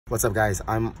What's up, guys?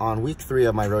 I'm on week 3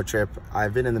 of my road trip.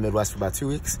 I've been in the Midwest for about 2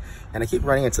 weeks, and I keep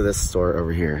running into this store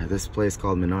over here, this place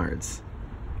called Menards,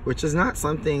 which is not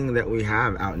something that we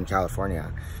have out in California.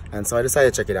 And so I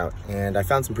decided to check it out, and I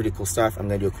found some pretty cool stuff. I'm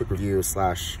gonna do a quick review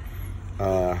slash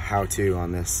how-to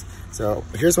on this. So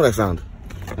here's what I found.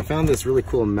 I found this really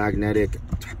cool magnetic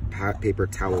paper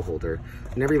towel holder.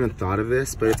 I never even thought of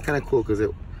this, but it's kind of cool because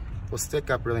it will stick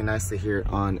up really nicely here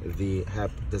on the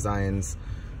Heps Designs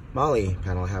Molle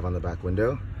panel I have on the back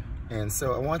window. And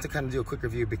so I wanted to kind of do a quick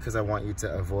review because I want you to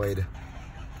avoid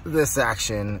this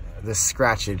action, this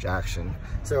scratchage action.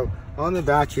 So on the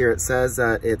back here, it says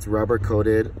that it's rubber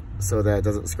coated so that it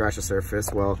doesn't scratch the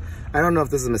surface. Well, I don't know if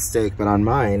this is a mistake, but on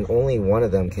mine, only one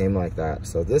of them came like that.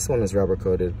 So this one is rubber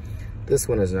coated, this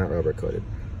one is not rubber coated.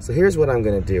 So here's what I'm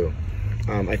gonna do.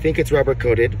 I think it's rubber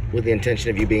coated with the intention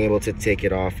of you being able to take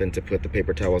it off and to put the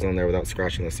paper towels on there without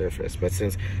scratching the surface. But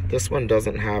since this one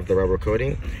doesn't have the rubber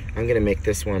coating, I'm gonna make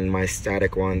this one my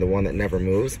static one, the one that never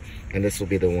moves, and this will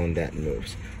be the one that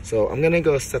moves. So I'm gonna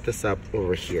go set this up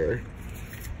over here,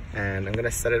 and I'm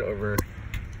gonna set it over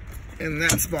in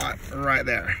that spot right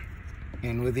there,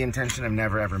 and with the intention of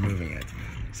never ever moving it.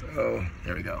 So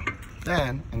there we go.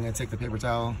 Then I'm gonna take the paper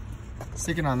towel,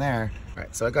 stick it on there. All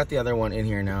right, so I got the other one in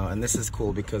here now, and this is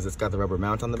cool because it's got the rubber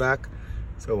mount on the back.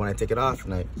 So when I take it off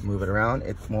and I move it around,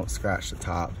 it won't scratch the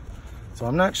top. So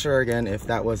I'm not sure, again, if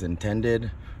that was intended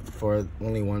for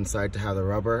only one side to have the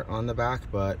rubber on the back,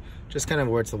 but just kind of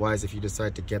words to wise, if you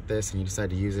decide to get this and you decide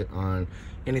to use it on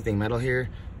anything metal here,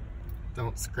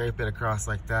 don't scrape it across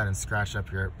like that and scratch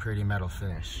up your pretty metal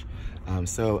finish.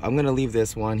 So I'm gonna leave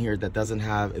this one here that doesn't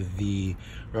have the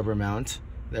rubber mount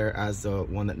there as the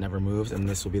one that never moves, and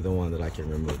this will be the one that I can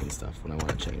remove and stuff when I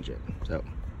want to change it. So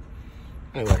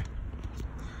anyway,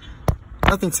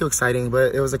 nothing too exciting,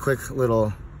 but it was a quick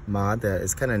little mod that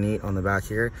is kind of neat on the back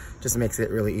here. Just makes it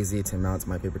really easy to mount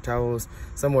my paper towels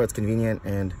somewhere it's convenient,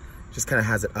 and just kind of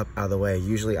has it up out of the way.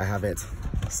 Usually I have it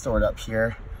stored up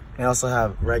here, and I also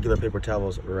have regular paper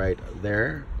towels right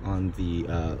there on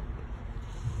the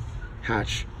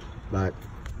hatch, but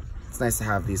it's nice to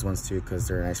have these ones too because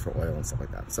they're nice for oil and stuff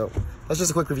like that. So that's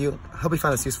just a quick review. I hope you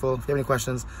found this useful. If you have any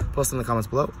questions, post them in the comments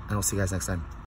below, and I'll see you guys next time.